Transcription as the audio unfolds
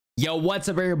Yo, what's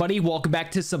up everybody? Welcome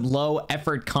back to some low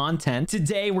effort content.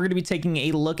 Today we're going to be taking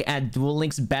a look at Duel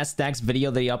Links best decks video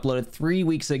that he uploaded 3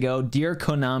 weeks ago. Dear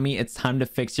Konami, it's time to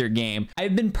fix your game.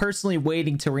 I've been personally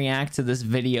waiting to react to this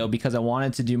video because I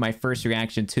wanted to do my first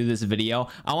reaction to this video.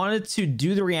 I wanted to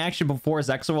do the reaction before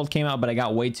Zexaworld came out, but I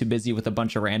got way too busy with a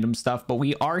bunch of random stuff. But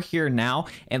we are here now,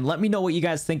 and let me know what you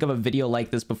guys think of a video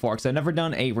like this before, because I've never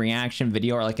done a reaction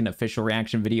video or like an official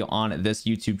reaction video on this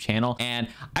YouTube channel, and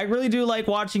I really do like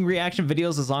watching reaction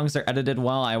videos as long as they're edited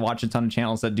well. I watch a ton of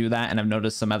channels that do that, and I've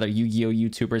noticed some other Yu-Gi-Oh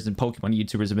YouTubers and Pokemon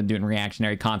YouTubers have been doing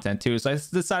reactionary content too, so I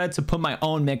decided to put my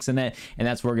own mix in it, and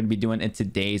that's what we're going to be doing in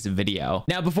today's video.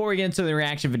 Now, before we get into the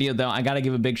reaction video though, I gotta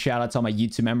give a big shout out to all my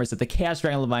YouTube members at the Chaos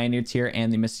Dragon Levianeer tier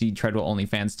and the Misty Treadwell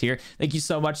OnlyFans tier. Thank you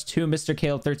so much to Mr.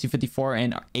 Kale1354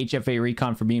 and HFA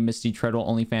Recon for being Misty Treadwell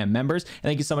OnlyFans members, and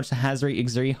thank you so much to Hazri,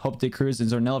 Ixuri, Hope De Cruz, and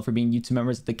Zornella for being YouTube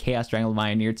members at the Chaos Dragon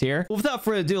Levianeer tier. Well, without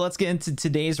further ado, let's get into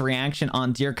today's reaction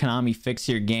on Dear Konami, Fix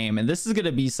Your Game. And this is going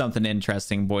to be something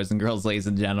interesting, boys and girls, ladies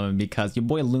and gentlemen, because your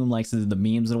boy Loom likes to do the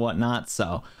memes and whatnot.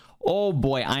 So oh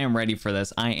boy, I am ready for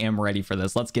this. I am ready for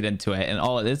this. Let's get into it. And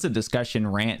oh, it's a discussion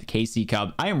rant KC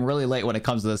Cup. I am really late when it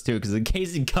comes to this too, because the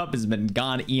KC Cup has been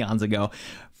gone eons ago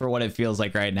for what it feels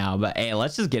like right now. But hey,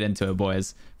 let's just get into it,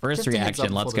 boys. First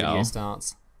reaction, let's go.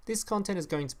 This content is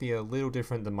going to be a little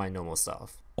different than my normal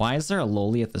stuff. Why is there a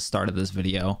loli at the start of this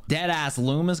video? Deadass,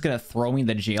 Loom is gonna throw me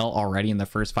to jail already in the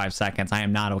first 5 seconds. I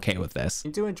am not okay with this. If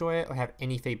you do enjoy it or have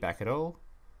any feedback at all,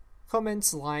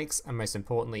 comments, likes, and most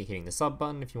importantly, hitting the sub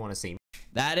button if you want to see.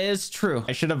 That is true.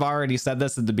 I should have already said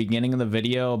this at the beginning of the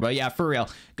video, but yeah, for real,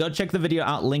 go check the video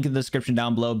out, link in the description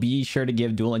down below. Be sure to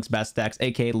give Duel Links Best Decks,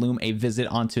 aka Loom, a visit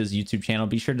onto his YouTube channel.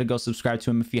 Be sure to go subscribe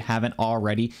to him if you haven't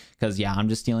already, because yeah, I'm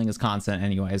just stealing his content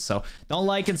anyways. So don't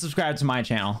like and subscribe to my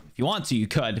channel. If you want to, you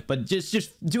could, but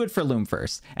just do it for Loom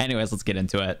first. Anyways, let's get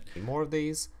into it. More of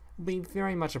these will be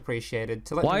very much appreciated.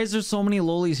 Why is there so many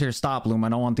lolis here? Stop, Loom. I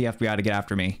don't want the FBI to get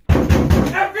after me.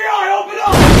 FBI, open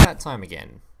up! That time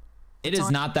again. It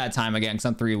is not that time again, because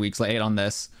I'm 3 weeks late on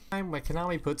this. Time where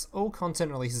Konami puts all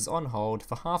content releases on hold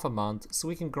for half a month so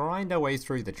we can grind our way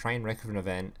through the train wreck of an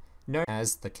event known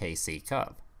as the KC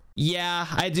Cup. Yeah,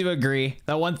 I do agree.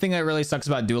 The one thing that really sucks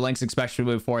about Duel Links, especially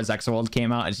before Zexaworld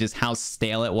came out, is just how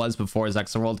stale it was before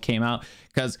Zexaworld came out.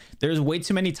 Because there's way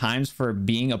too many times for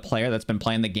being a player that's been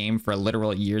playing the game for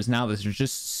literal years now, there's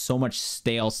just so much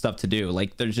stale stuff to do.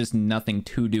 Like, there's just nothing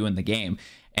to do in the game.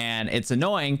 And it's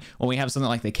annoying when we have something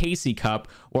like the KC Cup,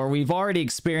 where we've already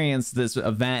experienced this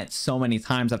event so many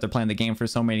times after playing the game for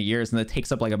so many years, and it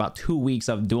takes up like about 2 weeks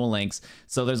of Duel Links.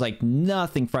 So there's like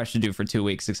nothing fresh to do for 2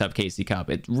 weeks except KC Cup.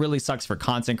 It really sucks for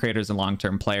content creators and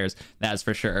long-term players, that's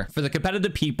for sure. For the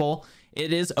competitive people,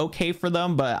 it is okay for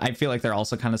them, but I feel like they're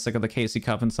also kind of sick of the KC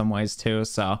Cup in some ways too.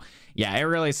 So yeah, it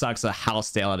really sucks how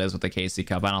stale it is with the KC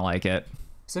Cup. I don't like it.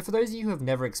 So for those of you who have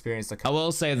never experienced the Cup, I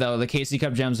will say though, the KC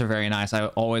Cup gems are very nice. I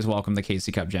always welcome the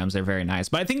KC Cup gems. They're very nice.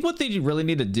 But I think what they really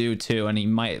need to do too, and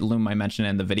Loom might mention it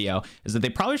in the video, is that they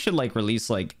probably should like release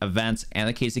like events and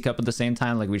the KC Cup at the same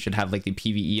time. Like we should have like the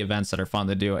PvE events that are fun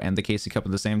to do and the KC Cup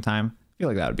at the same time. I feel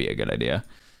like that would be a good idea.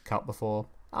 Cup before,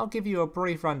 I'll give you a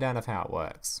brief rundown of how it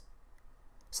works.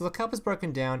 So the Cup is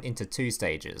broken down into 2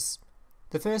 stages.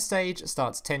 The first stage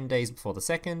starts 10 days before the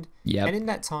second, and in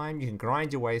that time you can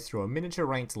grind your way through a miniature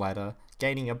ranked ladder,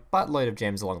 gaining a buttload of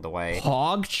gems along the way,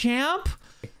 PogChamp,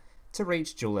 to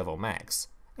reach dual level max,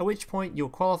 at which point you'll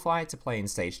qualify to play in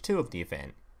stage 2 of the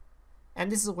event. And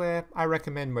this is where I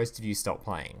recommend most of you stop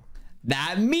playing.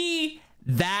 That me!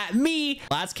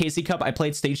 Last KC Cup, I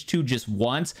played stage 2 just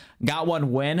once, got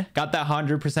 1 win, got that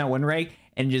 100% win rate,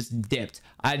 and just dipped.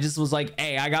 I just was like,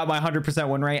 hey, I got my 100%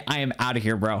 win rate. I am out of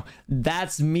here, bro.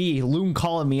 That's me, Loom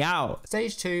calling me out.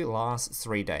 Stage 2 lasts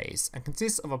 3 days and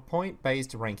consists of a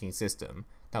point-based ranking system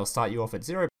that will start you off at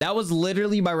 0. That was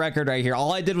literally my record right here.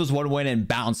 All I did was 1 win and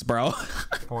bounce, bro.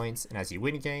 Points, and as you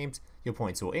win games, your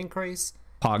points will increase.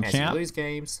 PogChamp. As you lose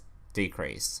games,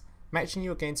 decrease, matching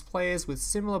you against players with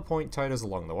similar point totals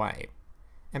along the way.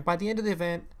 And by the end of the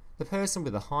event, the person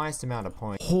with the highest amount of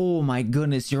points, oh my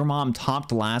goodness, your mom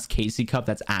topped last KC Cup.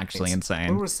 That's actually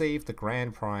insane. Will receive the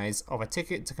grand prize of a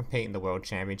ticket to compete in the World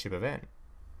Championship event.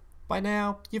 By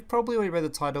now, you've probably already read the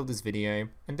title of this video,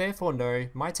 and therefore know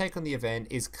my take on the event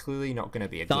is clearly not going to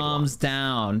be a good one. Thumbs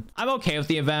down. I'm okay with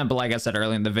the event, but like I said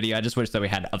earlier in the video, I just wish that we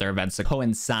had other events to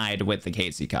coincide with the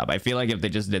KC Cup. I feel like if they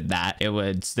just did that,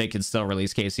 they could still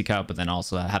release KC Cup, but then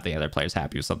also have the other players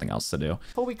happy with something else to do.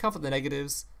 Before we cover the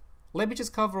negatives, Let me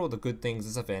just cover all the good things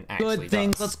this event actually does. Good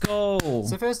things, let's go!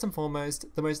 So first and foremost,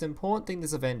 the most important thing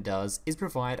this event does is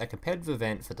provide a competitive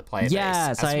event for the player base.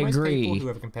 Yes, I agree. People who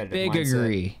have a competitive Big mindset,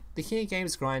 agree. The King of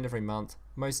Games grind every month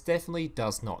most definitely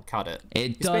does not cut it.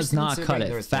 It does not cut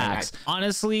it. Facts.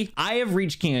 Honestly, I have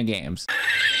reached King of Games.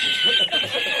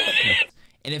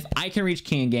 And if I can reach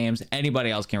King of Games,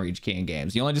 anybody else can reach King of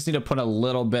Games. You only just need to put a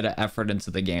little bit of effort into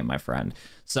the game, my friend.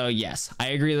 So yes, I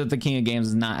agree that the King of Games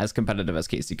is not as competitive as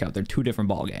KC Cup. They're two different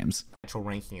ball games. Actual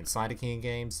ranking inside of King of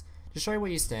Games to show where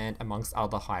you stand amongst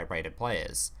other high-rated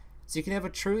players, so you can never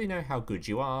truly know how good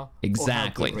you are.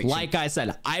 Exactly. Like I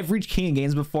said, I've reached King of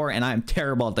Games before, and I'm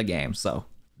terrible at the game. So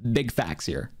big facts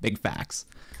here. Big facts.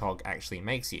 COG actually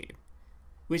makes you.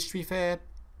 Which, to be fair,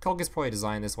 COG is probably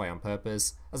designed this way on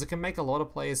purpose, as it can make a lot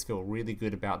of players feel really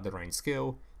good about their own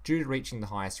skill due to reaching the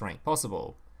highest rank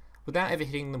possible, without ever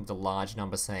hitting them with a large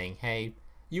number saying, hey,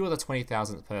 you are the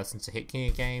 20,000th person to hit King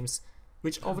of Games,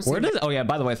 which obviously... oh yeah,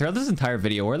 by the way, throughout this entire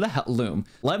video, where the hell, Loom,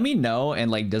 let me know in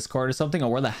like Discord or something,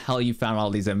 or where the hell you found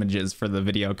all these images for the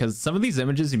video, because some of these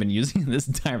images you've been using in this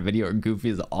entire video are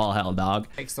goofy as all hell, dog.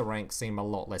 Makes the ranks seem a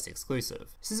lot less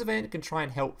exclusive. This event can try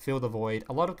and help fill the void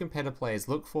a lot of competitive players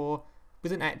look for,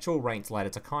 with an actual ranked ladder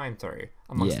to climb through,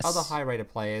 amongst other high-rated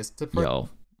players to Yo,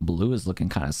 blue is looking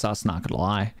kind of sus, not gonna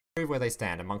lie. Prove where they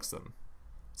stand amongst them.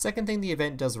 Second thing the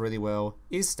event does really well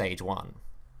is Stage 1.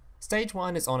 Stage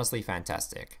 1 is honestly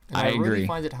fantastic, and I really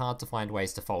find it hard to find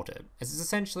ways to fault it, as it's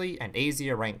essentially an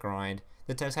easier rank grind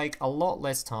that will take a lot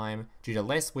less time due to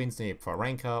less wins needed for a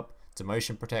rank up,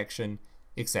 demotion protection,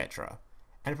 etc.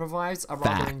 And it provides a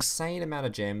rather insane amount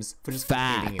of gems for just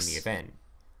competing in the event.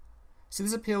 So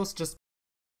this appeals just...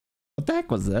 What the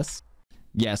heck was this?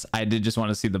 Yes, I did just want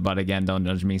to see the butt again. Don't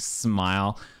judge me.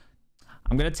 Smile.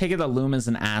 I'm going to take it that Loom is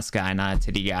an ass guy, not a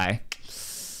titty guy.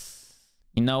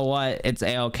 You know what? It's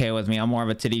a-okay with me. I'm more of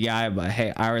a titty guy, but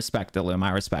hey, I respect it, Loom.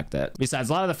 I respect it. Besides,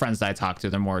 a lot of the friends that I talk to,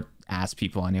 they're more ass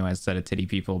people anyway instead of titty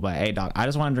people. But hey, dog, I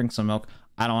just want to drink some milk.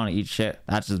 I don't want to eat shit.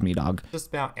 That's just me, dog. Just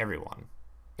about everyone.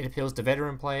 It appeals to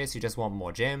veteran players who just want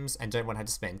more gems and don't want to have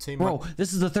to spend too much. Bro,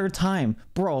 this is the third time.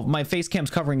 Bro, my face cam's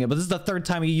covering it, but this is the third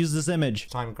time you use this image.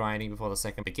 Time grinding before the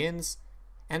second begins,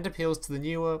 and appeals to the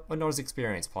newer or not as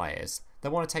experienced players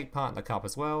that want to take part in the cup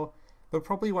as well, but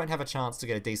probably won't have a chance to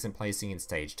get a decent placing in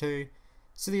Stage 2,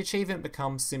 so the achievement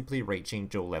becomes simply reaching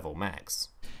dual level max.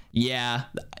 Yeah,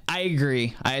 I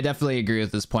agree. I definitely agree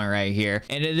with this point right here.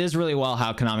 And it is really well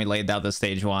how Konami laid out the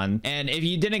Stage 1. And if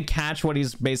you didn't catch what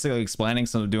he's basically explaining,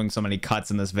 so doing so many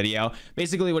cuts in this video,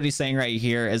 basically what he's saying right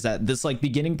here is that this like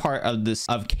beginning part of this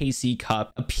of KC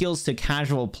Cup appeals to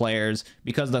casual players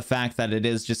because of the fact that it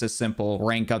is just a simple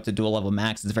rank up to dual level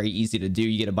max. It's very easy to do.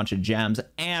 You get a bunch of gems.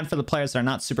 And for the players that are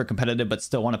not super competitive but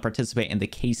still want to participate in the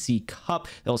KC Cup,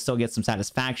 they'll still get some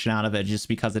satisfaction out of it just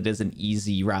because it is an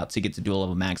easy route to get to dual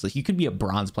level max. Like you could be a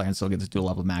bronze player and still get to dual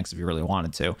level max if you really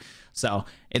wanted to. So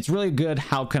it's really good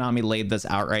how Konami laid this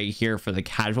out right here for the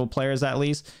casual players, at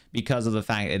least, because of the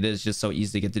fact it is just so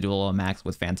easy to get to dual level max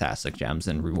with fantastic gems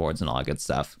and rewards and all that good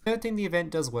stuff. Third thing the event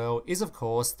does well is, of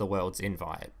course, the World's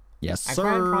Invite. Yes, sir.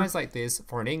 A grand prize like this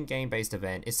for an in-game based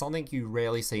event is something you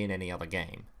rarely see in any other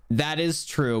game. That is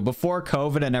true. Before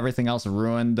COVID and everything else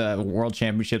ruined the World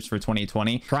Championships for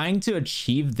 2020, trying to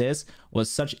achieve this was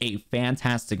such a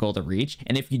fantastic goal to reach.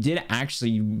 And if you did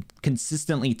actually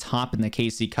consistently top in the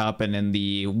KC Cup and in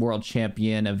the World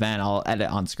Champion event, I'll edit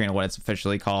on screen what it's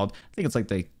officially called. I think it's like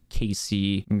the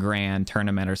KC Grand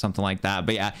Tournament or something like that.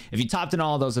 But yeah, if you topped in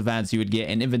all those events, you would get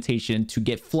an invitation to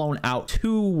get flown out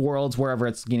to Worlds, wherever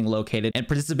it's getting located, and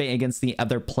participate against the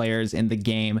other players in the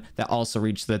game that also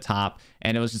reached the top.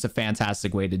 And it was just a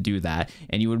fantastic way to do that.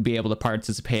 And you would be able to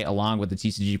participate along with the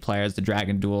TCG players, the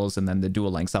Dragon Duels, and then the Duel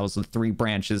Links. That was the three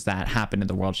branches that happened in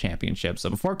the World Championship.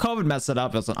 So before COVID messed it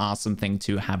up, it was an awesome thing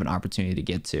to have an opportunity to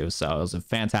get to. So it was a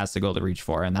fantastic goal to reach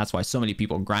for. And that's why so many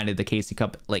people grinded the KC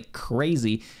Cup like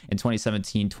crazy in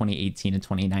 2017, 2018, and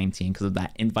 2019, because of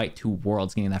that invite to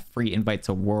Worlds. Getting that free invite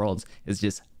to Worlds is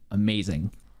just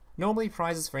amazing. Normally,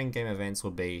 prizes for in-game events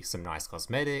would be some nice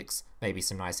cosmetics, maybe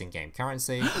some nice in-game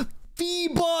currency.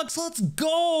 V-Bucks, let's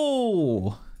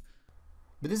go!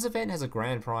 But this event has a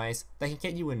grand prize that can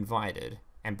get you invited,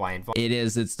 and by invited,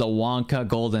 it's the Wonka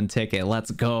golden ticket. Let's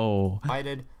go.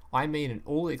 Invited, I mean an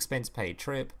all-expense-paid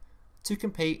trip to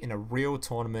compete in a real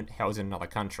tournament held in another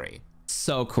country.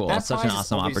 So cool. That's such an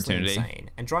awesome opportunity.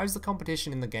 Insane and drives the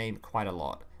competition in the game quite a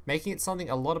lot, making it something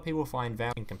a lot of people find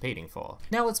value in competing for.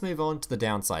 Now let's move on to the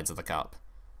downsides of the cup,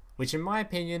 which in my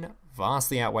opinion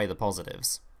vastly outweigh the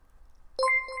positives.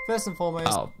 First and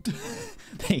foremost,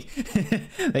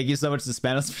 thank you so much to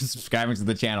Spanos for subscribing to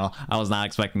the channel. I was not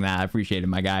expecting that. I appreciate it,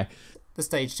 my guy. the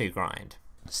Stage 2 grind.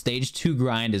 Stage 2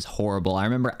 grind is horrible. I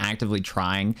remember actively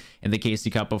trying in the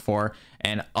KC Cup before,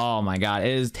 and oh my god,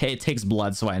 it takes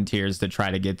blood, sweat, and tears to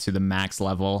try to get to the max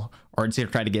level, or to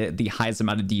try to get the highest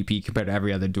amount of DP compared to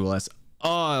every other duelist.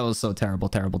 Oh, it was so terrible,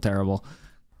 terrible, terrible.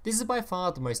 This is by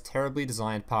far the most terribly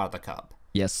designed part of the Cup.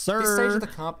 Yes, sir. This stage of the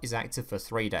Cup is active for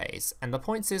 3 days, and the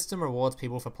point system rewards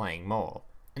people for playing more.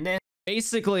 And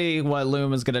basically, what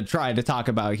Loom is going to try to talk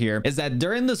about here is that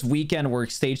during this weekend where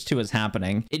Stage 2 is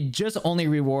happening, it just only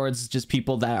rewards just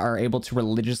people that are able to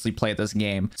religiously play this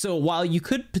game. So while you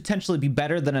could potentially be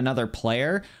better than another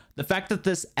player, the fact that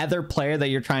this other player that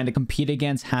you're trying to compete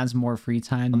against has more free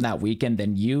time on that weekend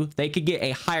than you, they could get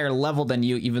a higher level than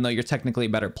you, even though you're technically a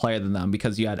better player than them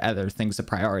because you had other things to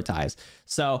prioritize.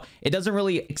 So it doesn't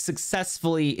really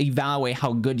successfully evaluate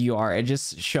how good you are. It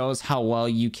just shows how well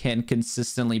you can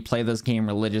consistently play this game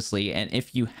religiously. And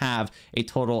if you have a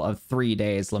total of 3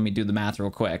 days, let me do the math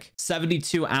real quick,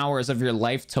 72 hours of your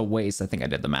life to waste. I think I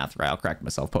did the math right. I'll correct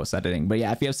myself post editing. But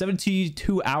yeah, if you have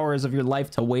 72 hours of your life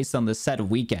to waste on this said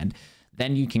weekend,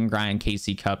 then you can grind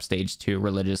KC Cup Stage 2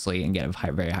 religiously and get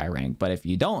a very high rank. But if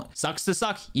you don't, sucks to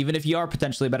suck, even if you are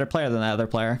potentially a better player than that other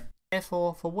player.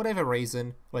 Therefore, for whatever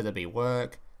reason, whether it be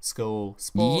work, school,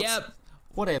 sports,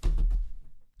 whatever.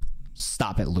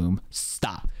 Stop it, Loom.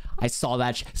 Stop. I saw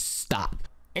that. Stop.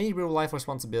 Any real life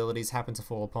responsibilities happen to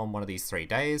fall upon one of these 3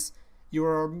 days, you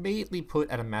are immediately put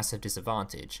at a massive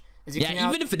disadvantage. Yeah,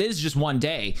 even if it is just 1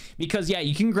 day, because yeah,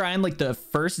 you can grind like the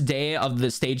first day of the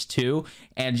Stage 2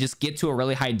 and just get to a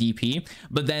really high DP,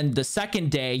 but then the second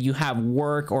day you have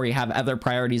work or you have other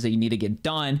priorities that you need to get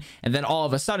done, and then all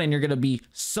of a sudden you're going to be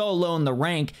so low in the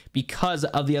rank because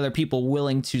of the other people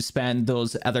willing to spend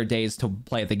those other days to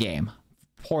play the game.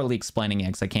 Poorly explaining it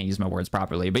because I can't use my words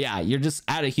properly, but yeah, you're just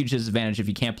at a huge disadvantage if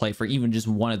you can't play for even just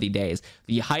one of the days.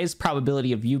 The highest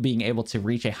probability of you being able to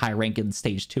reach a high rank in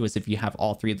Stage 2 is if you have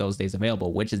all 3 of those days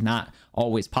available, which is not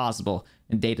always possible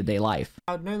in day-to-day life.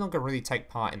 I would no longer really take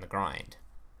part in the grind.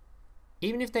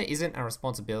 Even if there isn't a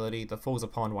responsibility that falls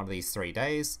upon one of these 3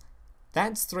 days,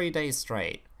 that's 3 days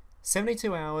straight.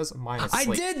 72 hours minus sleep.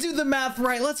 I did do the math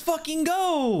right. Let's fucking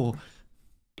go.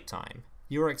 Time.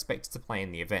 You are expected to play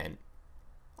in the event.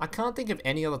 I can't think of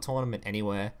any other tournament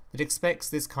anywhere that expects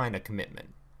this kind of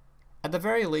commitment. At the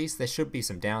very least, there should be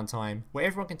some downtime where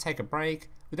everyone can take a break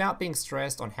without being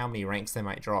stressed on how many ranks they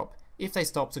might drop if they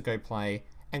stop to go play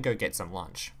and go get some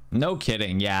lunch. No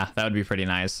kidding, yeah, that would be pretty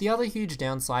nice. The other huge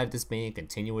downside of this being a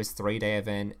continuous 3-day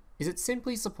event is it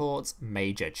simply supports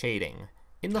major cheating.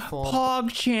 In the form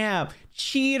PogChamp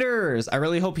cheaters. I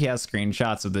really hope he has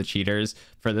screenshots of the cheaters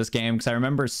for this game, because I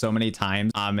remember so many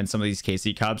times in some of these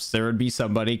KC Cups there would be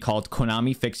somebody called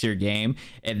Konami Fix Your Game,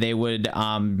 and they would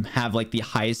have like the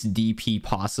highest DP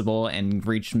possible and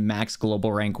reach max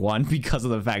global rank 1 because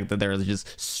of the fact that they're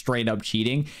just straight up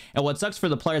cheating. And what sucks for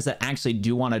the players that actually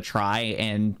do want to try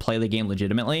and play the game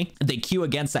legitimately, they queue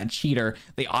against that cheater,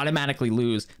 they automatically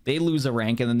lose, they lose a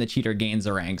rank, and then the cheater gains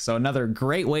a rank. So another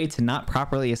great way to not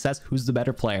properly assess who's the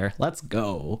better player. Let's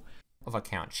go. Of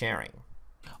account sharing.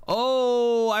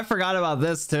 Oh, I forgot about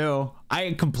this too.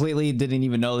 I completely didn't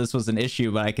even know this was an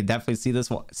issue, but I could definitely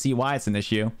see why it's an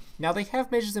issue. Now, they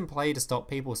have measures in play to stop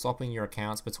people swapping your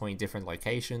accounts between different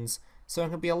locations, so it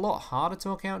can be a lot harder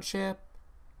to account share.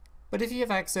 But if you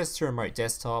have access to a remote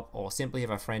desktop, or simply have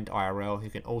a friend IRL who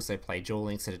can also play Duel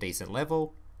Links at a decent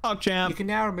level, you can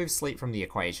now remove sleep from the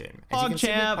equation, as you can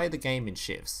simply play the game in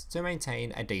shifts to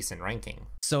maintain a decent ranking.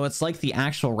 So it's like the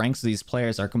actual ranks of these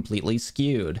players are completely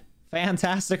skewed.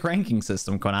 Fantastic ranking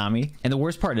system, Konami. And the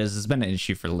worst part is it's been an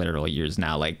issue for literal years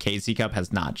now. Like, KC Cup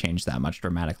has not changed that much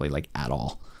dramatically, like, at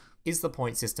all. Is the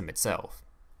point system itself.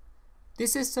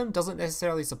 This system doesn't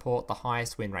necessarily support the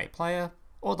highest win rate player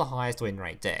or the highest win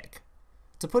rate deck.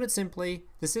 To put it simply,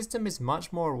 the system is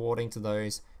much more rewarding to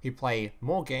those who play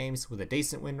more games with a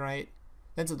decent win rate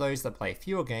than to those that play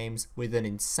fewer games with an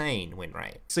insane win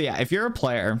rate. So yeah, if you're a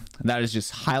player that is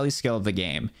just highly skilled at the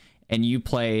game and you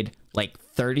played like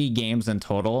 30 games in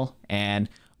total and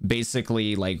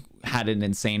basically like had an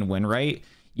insane win rate,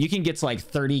 you can get to like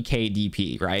 30k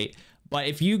DP, right? But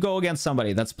if you go against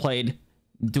somebody that's played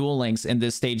Duel Links in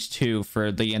this Stage 2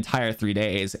 for the entire 3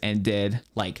 days and did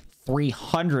like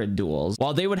 300 duels,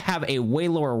 while they would have a way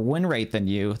lower win rate than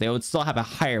you, they would still have a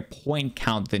higher point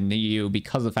count than you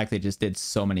because of the fact they just did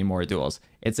so many more duels.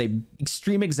 It's a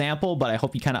extreme example, but I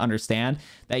hope you kind of understand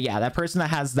that, yeah, that person that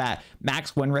has that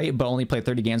max win rate but only played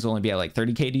 30 games will only be at like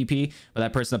 30k DP, but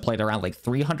that person that played around like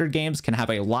 300 games can have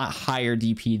a lot higher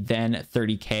DP than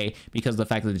 30k because of the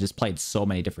fact that they just played so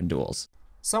many different duels.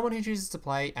 Someone who chooses to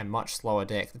play a much slower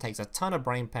deck that takes a ton of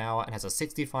brain power and has a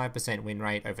 65% win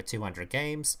rate over 200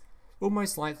 games will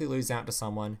most likely lose out to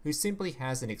someone who simply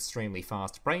has an extremely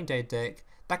fast brain dead deck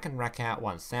that can rack out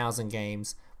 1000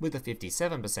 games with a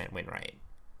 57% win rate.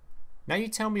 Now you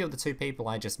tell me of the two people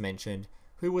I just mentioned,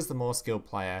 who was the more skilled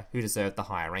player who deserved the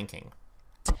higher ranking?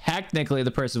 Technically,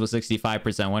 the person with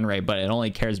 65% win rate, but it only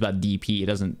cares about DP. It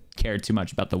doesn't care too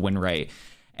much about the win rate.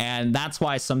 And that's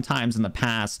why sometimes in the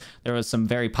past, there was some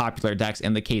very popular decks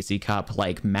in the KC Cup,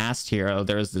 like Masked Hero.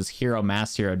 There was this Hero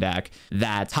Masked Hero deck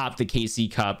that topped the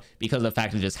KC Cup because of the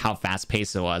fact of just how fast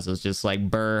paced it was. It was just like,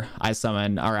 burr, I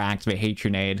summon or activate Hate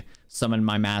Grenade, summon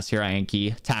my Masked Hero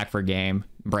Anki, attack for game,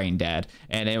 brain dead.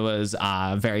 And it was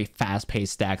a very fast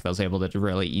paced deck that was able to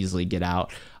really easily get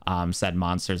out said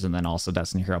monsters. And then also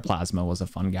Destiny Hero Plasma was a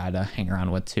fun guy to hang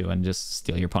around with too and just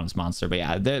steal your opponent's monster. But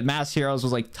yeah, the Masked Heroes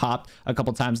was like top a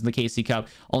couple times in the KC Cup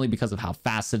only because of how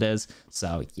fast it is.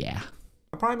 So yeah.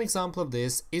 A prime example of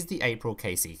this is the April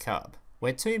KC Cup,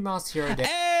 where two Masked Hero decks.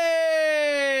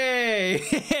 Hey!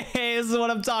 This is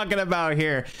what I'm talking about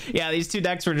here. Yeah, these two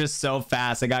decks were just so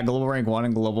fast. I got Global Rank 1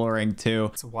 and Global Rank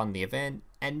 2. Won the event,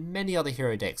 and many other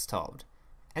hero decks topped.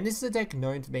 And this is a deck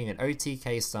known for being an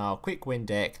OTK style quick win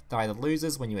deck that either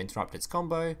loses when you interrupt its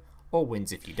combo or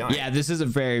wins if you don't. Yeah, this is a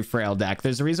very frail deck.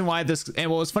 There's a reason why this,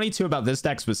 and what was funny too about this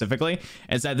deck specifically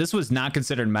is that this was not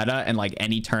considered meta in like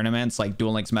any tournaments, like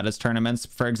Duel Links Metas tournaments,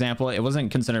 for example. It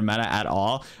wasn't considered meta at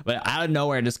all, but out of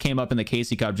nowhere it just came up in the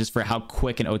KC Cup just for how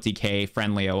quick and OTK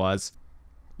friendly it was.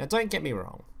 Now don't get me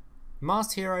wrong,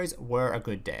 Masked Heroes were a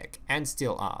good deck, and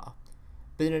still are.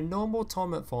 But in a normal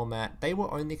tournament format, they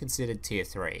were only considered tier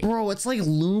 3. Bro, it's like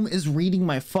Loom is reading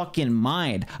my fucking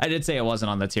mind. I did say it wasn't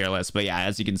on the tier list, but yeah,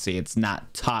 as you can see, it's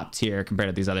not top tier compared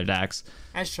to these other decks.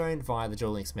 As shown via the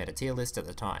Duel Links meta tier list at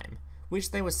the time,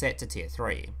 which they were set to tier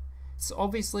 3. It's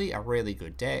obviously a really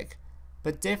good deck,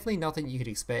 but definitely nothing you could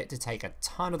expect to take a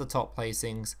ton of the top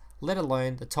placings, let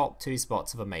alone the top 2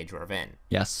 spots of a major event.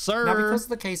 Yes, sir. Now because of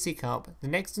the KC Cup, the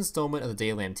next installment of the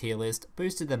DLM tier list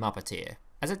boosted them up a tier,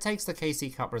 as it takes the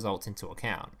KC Cup results into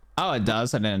account. Oh, it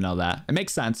does? I didn't know that. It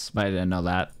makes sense, but I didn't know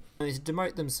that. Only to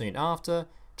demote them soon after,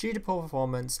 due to poor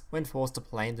performance when forced to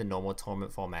play in the normal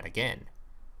tournament format again.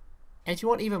 And if you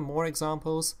want even more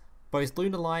examples, both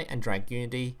Lunar Light and Drag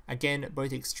Unity, again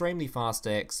both extremely fast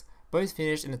decks, both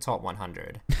finished in the top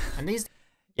 100. And these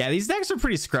yeah, these decks are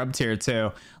pretty scrubbed tier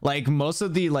too. Like most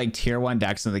of the like tier 1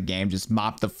 decks in the game just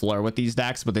mop the floor with these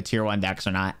decks, but the tier 1 decks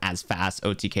are not as fast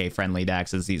OTK friendly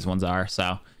decks as these ones are.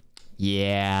 So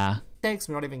yeah, decks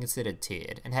were not even considered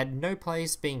tiered and had no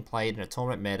place being played in a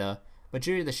tournament meta, but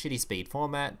due to the shitty speed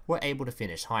format were able to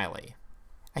finish highly.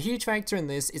 A huge factor in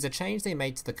this is a change they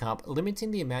made to the cup,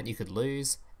 limiting the amount you could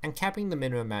lose and capping the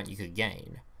minimum amount you could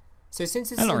gain. So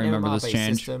since it's an MMR-based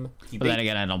system, but then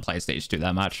again, I don't play stage 2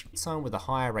 that much. Someone with a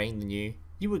higher rating than you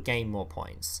would gain more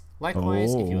points.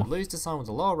 Likewise, if you would lose to someone with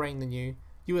a lower rating than you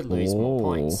would lose more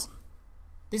points.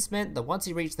 This meant that once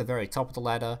you reach the very top of the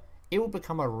ladder, it will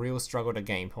become a real struggle to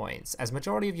gain points, as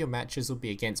majority of your matches will be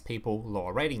against people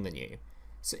lower rating than you.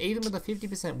 So even with a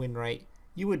 50% win rate,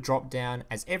 you would drop down,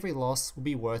 as every loss will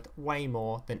be worth way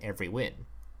more than every win.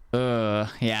 Yeah,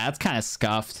 that's kind of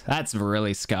scuffed. That's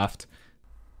really scuffed.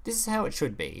 This is how it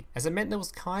should be, as it meant there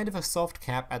was kind of a soft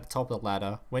cap at the top of the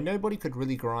ladder where nobody could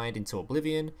really grind into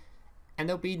oblivion, and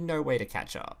there'll be no way to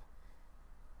catch up.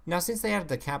 Now since they added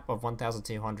the cap of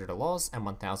 1,200 a loss and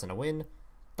 1,000 a win,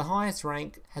 the highest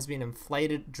rank has been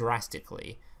inflated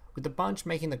drastically, with the bunch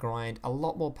making the grind a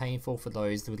lot more painful for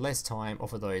those with less time or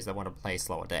for those that want to play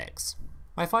slower decks.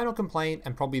 My final complaint,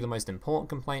 and probably the most important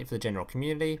complaint for the general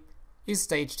community, is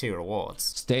Stage 2 rewards.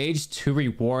 Stage 2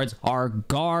 rewards are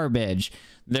garbage.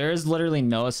 There is literally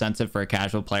no incentive for a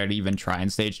casual player to even try in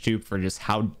Stage 2 for just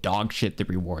how dog shit the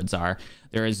rewards are.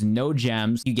 There is no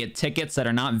gems. You get tickets that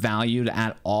are not valued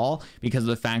at all because of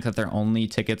the fact that they're only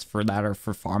tickets for that are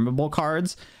for farmable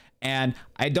cards. And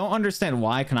I don't understand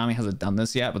why Konami hasn't done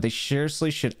this yet, but they seriously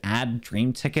should add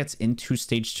dream tickets into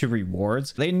Stage 2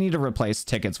 rewards. They need to replace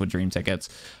tickets with dream tickets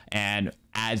and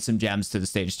add some gems to the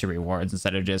Stage 2 rewards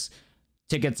instead of just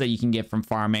tickets that you can get from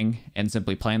farming and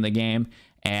simply playing the game,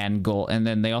 and gold. And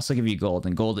then they also give you gold,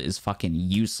 and gold is fucking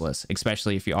useless,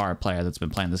 especially if you are a player that's been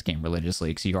playing this game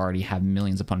religiously, because you already have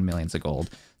millions upon millions of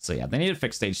gold. So yeah, they need to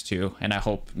fix Stage 2, and I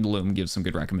hope Loom gives some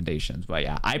good recommendations. But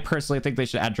yeah, I personally think they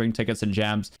should add dream tickets and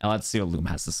gems, and let's see what Loom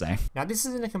has to say. Now this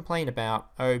isn't a complaint about,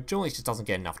 oh, Duel Links just doesn't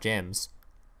get enough gems.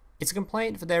 It's a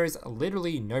complaint for there is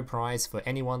literally no prize for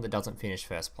anyone that doesn't finish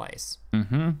first place.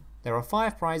 There are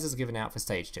 5 prizes given out for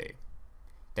Stage 2.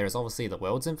 There is obviously the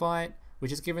World's Invite,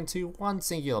 which is given to one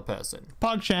singular person.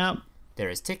 PogChamp. There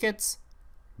is tickets,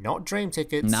 not dream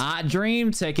tickets. Not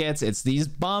dream tickets, it's these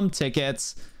bum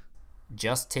tickets.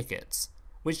 Just tickets,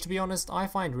 which to be honest I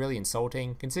find really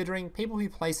insulting considering people who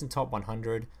place in top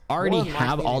 100 already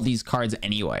have all these cards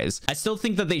anyways. I still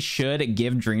think that they should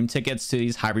give dream tickets to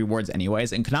these high rewards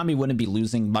anyways, and Konami wouldn't be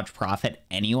losing much profit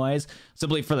anyways,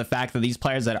 simply for the fact that these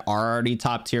players that are already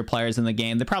top tier players in the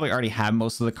game, they probably already have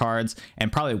most of the cards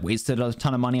and probably wasted a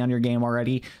ton of money on your game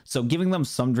already. So giving them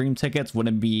some dream tickets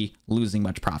wouldn't be losing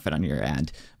much profit on your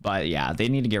end. But yeah, they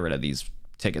need to get rid of these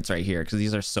tickets right here because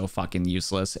these are so fucking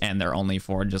useless and they're only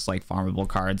for just like farmable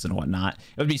cards and whatnot.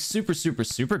 It would be super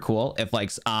cool if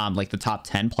like the top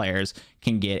 10 players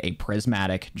can get a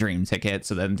prismatic dream ticket,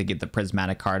 so then they get the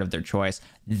prismatic card of their choice.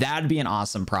 That'd be an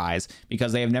awesome prize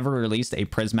because they have never released a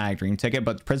prismatic dream ticket,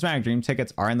 but prismatic dream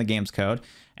tickets are in the game's code,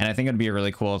 and I think it'd be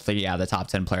really cool if the top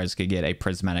 10 players could get a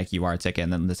prismatic UR ticket,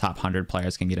 and then the top 100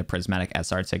 players can get a prismatic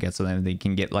SR ticket, so then they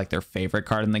can get like their favorite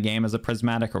card in the game as a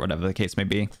prismatic or whatever the case may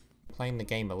be. Playing the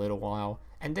game a little while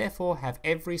and therefore have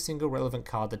every single relevant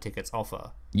card the tickets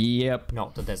offer. Yep.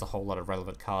 Not that there's a whole lot of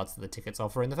relevant cards that the tickets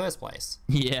offer in the first place.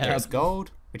 Yeah. There's gold,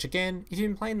 which again, if you've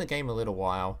been playing the game a little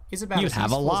while, is about as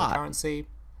useful as a currency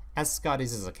as Scud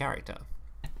is as a character.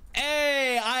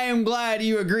 Hey, I am glad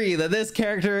you agree that this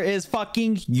character is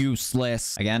fucking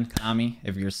useless. Again, Konami,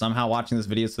 if you're somehow watching this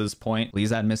video to this point,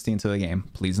 please add Misty into the game.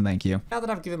 Please and thank you. Now that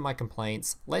I've given my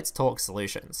complaints, let's talk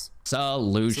solutions.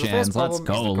 Solutions, let's go, is the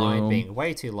grind Loom. being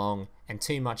way too long and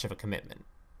too much of a commitment.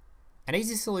 An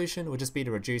easy solution would just be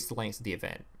to reduce the length of the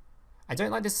event. I don't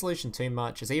like this solution too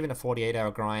much, as even a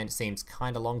 48-hour grind seems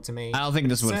kinda long to me. I don't think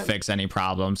this would fix any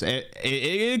problems.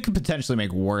 It could potentially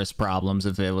make worse problems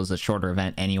if it was a shorter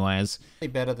event anyways.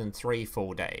 Better than 3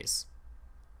 full days.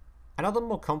 Another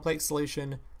more complex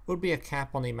solution would be a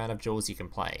cap on the amount of duels you can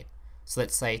play. So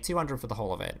let's say 200 for the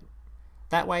whole event.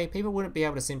 That way, people wouldn't be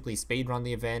able to simply speedrun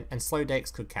the event and slow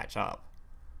decks could catch up.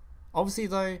 Obviously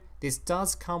though, this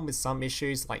does come with some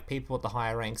issues, like people at the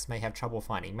higher ranks may have trouble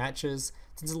finding matches,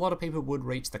 since a lot of people would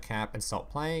reach the cap and stop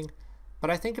playing, but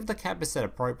I think if the cap is set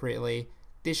appropriately,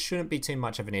 this shouldn't be too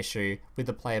much of an issue with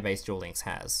the player base Duel Links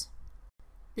has.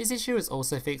 This issue is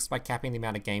also fixed by capping the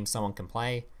amount of games someone can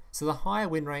play, so the higher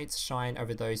win rates shine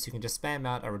over those who can just spam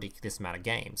out a ridiculous amount of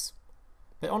games.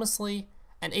 But honestly,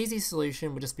 an easy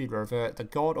solution would just be to revert the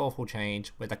god-awful change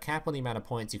where the cap on the amount of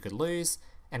points you could lose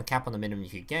and cap on the minimum you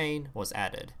could gain was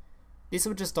added. This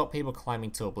would just stop people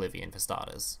climbing to oblivion for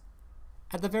starters.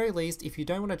 At the very least, if you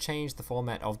don't want to change the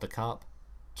format of the cup,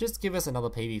 just give us another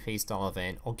PvP style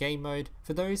event or game mode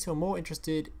for those who are more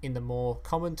interested in the more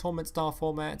common tournament style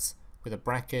formats with a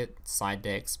bracket, side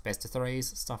decks, best of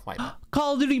threes, stuff like that.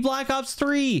 Call of Duty Black Ops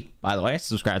 3! By the way,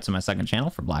 subscribe to my second channel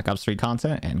for Black Ops 3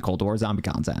 content and Cold War Zombie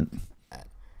content.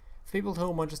 For people who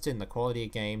are more interested in the quality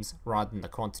of games rather than the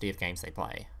quantity of games they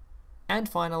play. And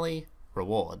finally,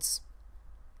 rewards.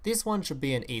 This one should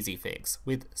be an easy fix,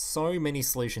 with so many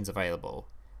solutions available.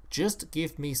 Just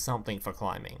give me something for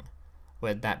climbing.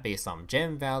 Whether that be some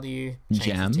gem value,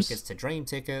 change the tickets to dream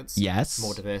tickets, yes,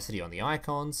 more diversity on the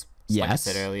icons, yes, like I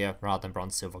said earlier, rather than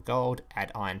bronze, silver, gold,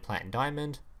 add iron, plat, and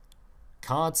diamond,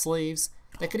 card sleeves.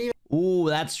 They could even ooh,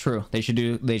 that's true. They should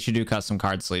do custom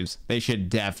card sleeves. They should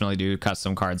definitely do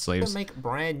custom card sleeves. Make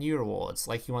brand new rewards,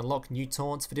 like you unlock new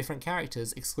taunts for different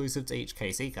characters exclusive to each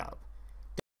KC Cup.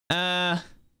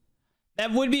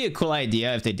 That would be a cool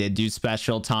idea if they did do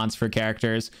special taunts for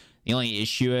characters. The only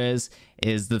issue is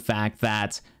the fact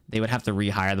that they would have to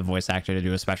rehire the voice actor to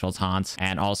do a special taunt,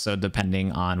 and also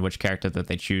depending on which character that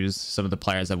they choose, some of the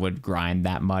players that would grind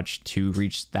that much to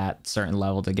reach that certain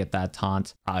level to get that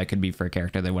taunt probably could be for a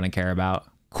character they wouldn't care about.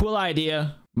 Cool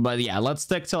idea, but yeah, let's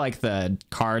stick to like the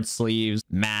card sleeves,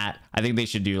 mat. I think they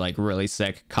should do like really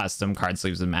sick custom card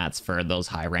sleeves and mats for those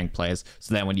high rank plays,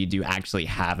 so that when you do actually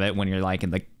have it, when you're like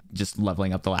in the just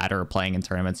leveling up the ladder or playing in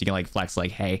tournaments, you can like flex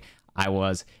like, hey, I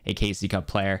was a KC Cup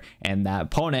player, and that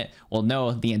opponent will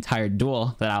know the entire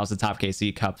duel that I was the top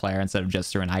KC Cup player instead of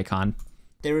just through an icon.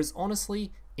 There is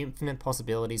honestly infinite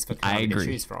possibilities for Konami to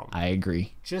choose from. I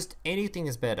agree. Just anything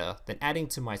is better than adding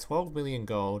to my 12 million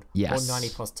gold or 90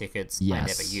 plus tickets I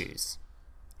never use.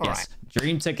 Alright.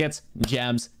 Dream tickets,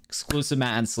 gems, exclusive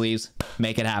mat and sleeves.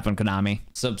 Make it happen, Konami.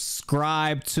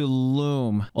 Subscribe to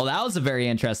Loom. Well, that was a very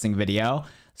interesting video.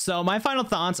 So my final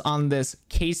thoughts on this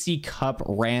KC Cup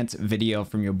rant video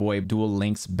from your boy Duel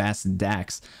Links Best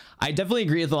Decks. I definitely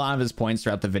agree with a lot of his points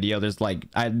throughout the video. There's like,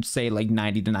 I'd say like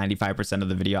 90 to 95% of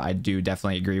the video I do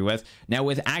definitely agree with. Now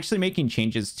with actually making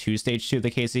changes to stage 2 of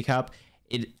the KC Cup,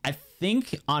 I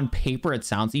think on paper it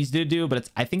sounds easy to do,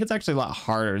 but I think it's actually a lot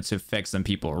harder to fix than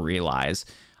people realize.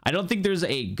 I don't think there's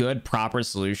a good proper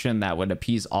solution that would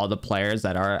appease all the players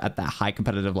that are at that high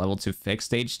competitive level to fix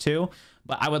stage 2.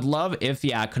 But I would love if,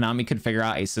 yeah, Konami could figure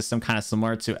out a system kind of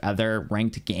similar to other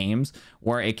ranked games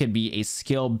where it could be a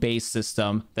skill-based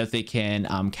system that they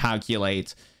can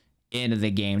calculate in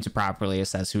the game to properly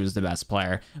assess who's the best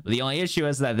player. But the only issue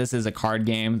is that this is a card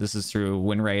game. This is through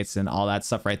win rates and all that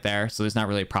stuff right there. So there's not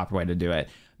really a proper way to do it.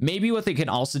 Maybe what they can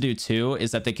also do too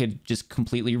is that they could just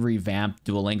completely revamp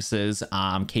Duel Links'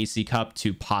 KC Cup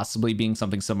to possibly being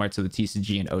something similar to the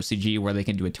TCG and OCG, where they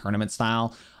can do a tournament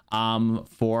style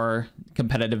for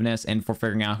competitiveness and for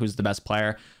figuring out who's the best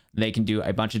player. They can do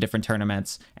a bunch of different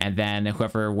tournaments, and then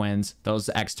whoever wins those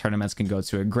X tournaments can go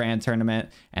to a grand tournament,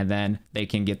 and then they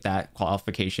can get that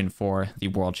qualification for the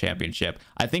world championship.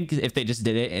 I think if they just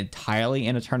did it entirely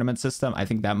in a tournament system, I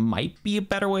think that might be a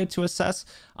better way to assess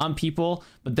people.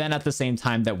 But then at the same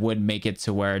time, that would make it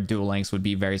to where Duel Links would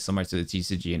be very similar to the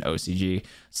TCG and OCG.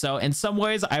 So in some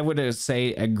ways, I would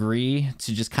say agree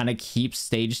to just kind of keep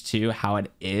stage 2 how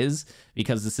it is,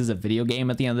 because this is a video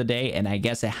game at the end of the day, and I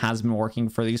guess it has been working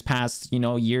for these past,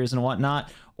 years and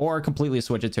whatnot, or completely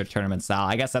switch it to a tournament style.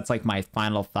 I guess that's like my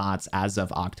final thoughts as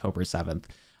of October 7th.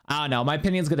 I don't know. My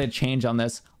opinion's going to change on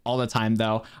this all the time,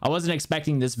 though. I wasn't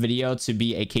expecting this video to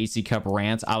be a KC Cup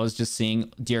rant. I was just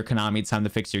seeing, dear Konami, it's time to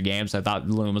fix your game. So I thought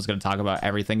Loom was going to talk about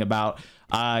everything about,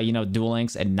 Duel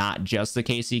Links and not just the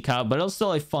KC Cup. But it was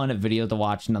still a fun video to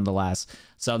watch nonetheless.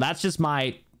 So that's just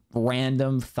my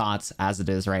random thoughts as it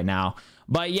is right now.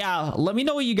 But yeah, let me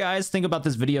know what you guys think about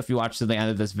this video if you watched to the end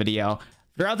of this video.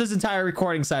 Throughout this entire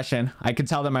recording session, I could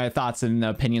tell that my thoughts and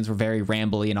opinions were very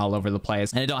rambly and all over the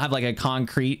place, and I don't have like a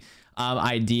concrete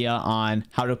idea on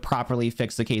how to properly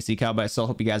fix the KC Cup, but I still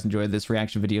hope you guys enjoyed this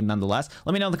reaction video nonetheless.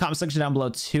 Let me know in the comment section down below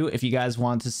too if you guys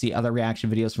want to see other reaction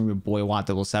videos from your boy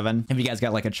Watt007. If you guys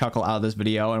got like a chuckle out of this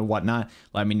video and whatnot,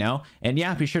 let me know. And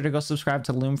yeah, be sure to go subscribe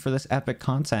to Loom for this epic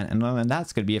content. And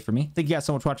that's gonna be it for me. Thank you guys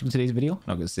so much for watching today's video.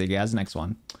 I'm gonna see you guys next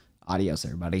one. Adios,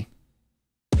 everybody.